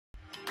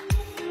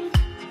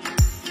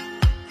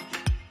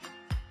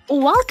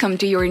Welcome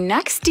to your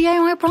next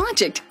DIY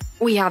project.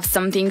 We have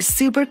something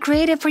super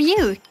creative for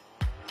you.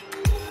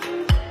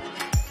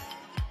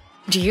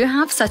 Do you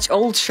have such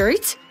old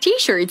shirts,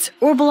 t-shirts,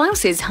 or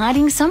blouses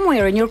hiding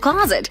somewhere in your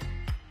closet?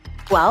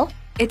 Well,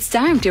 it's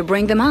time to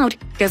bring them out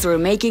because we're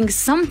making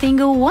something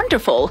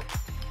wonderful.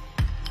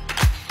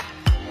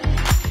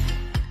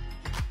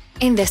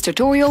 In this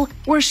tutorial,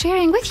 we're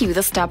sharing with you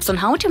the steps on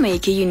how to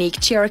make a unique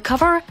chair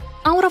cover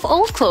out of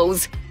old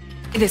clothes.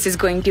 This is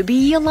going to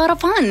be a lot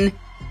of fun.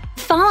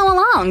 Follow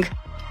along!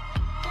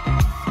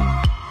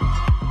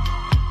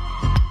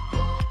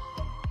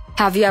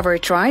 Have you ever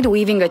tried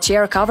weaving a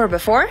chair cover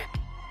before?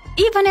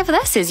 Even if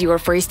this is your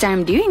first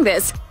time doing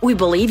this, we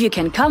believe you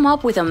can come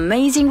up with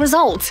amazing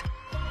results.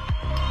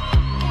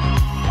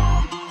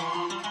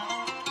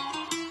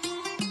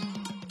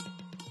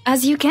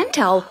 As you can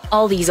tell,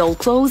 all these old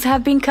clothes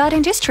have been cut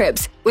into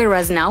strips,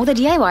 whereas now the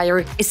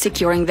DIYer is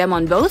securing them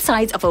on both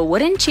sides of a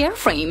wooden chair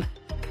frame.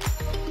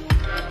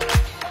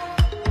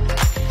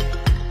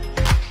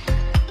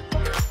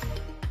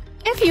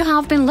 If you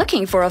have been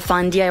looking for a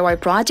fun DIY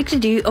project to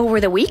do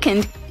over the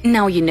weekend,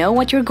 now you know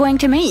what you're going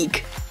to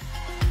make.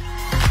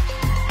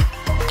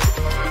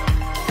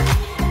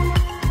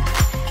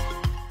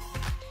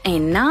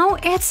 And now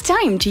it's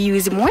time to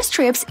use more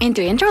strips and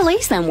to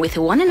interlace them with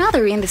one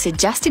another in the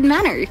suggested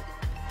manner.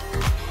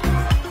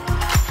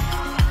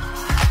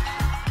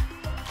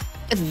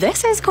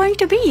 This is going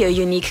to be a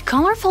unique,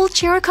 colorful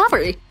chair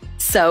cover.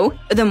 So,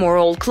 the more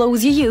old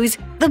clothes you use,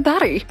 the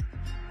better.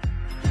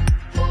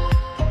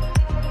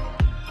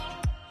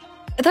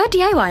 The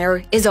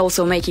DIYer is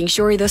also making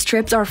sure the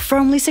strips are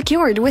firmly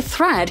secured with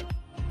thread.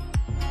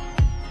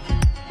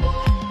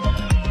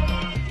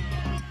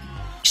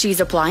 She's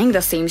applying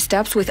the same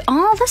steps with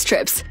all the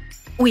strips.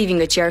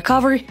 Weaving a chair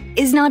cover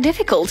is not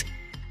difficult.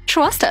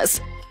 Trust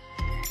us.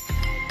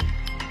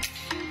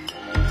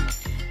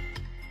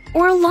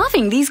 We're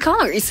loving these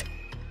colors.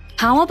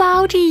 How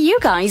about you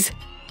guys?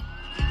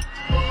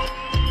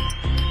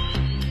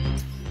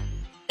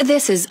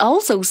 This is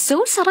also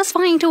so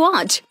satisfying to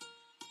watch.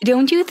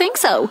 Don't you think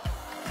so?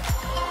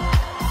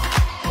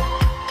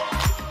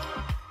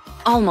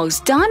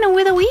 Almost done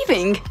with the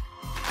weaving.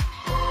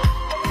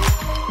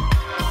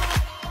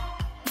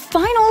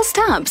 Final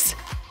steps.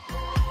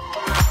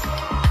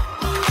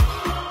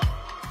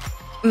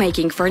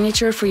 Making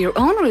furniture for your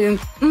own room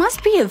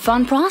must be a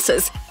fun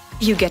process.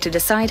 You get to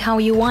decide how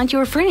you want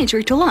your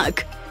furniture to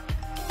look.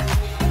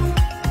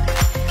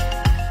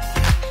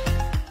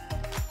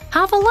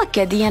 Have a look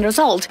at the end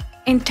result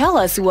and tell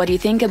us what you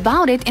think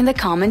about it in the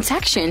comment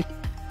section.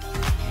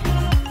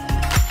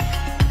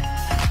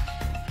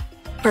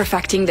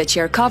 Perfecting the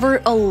chair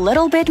cover a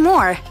little bit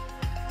more.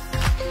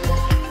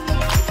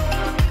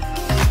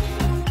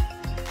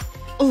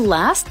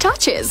 Last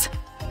touches.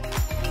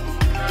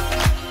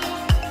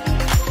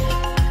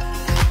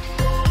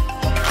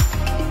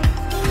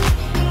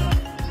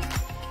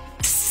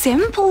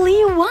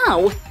 Simply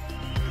wow!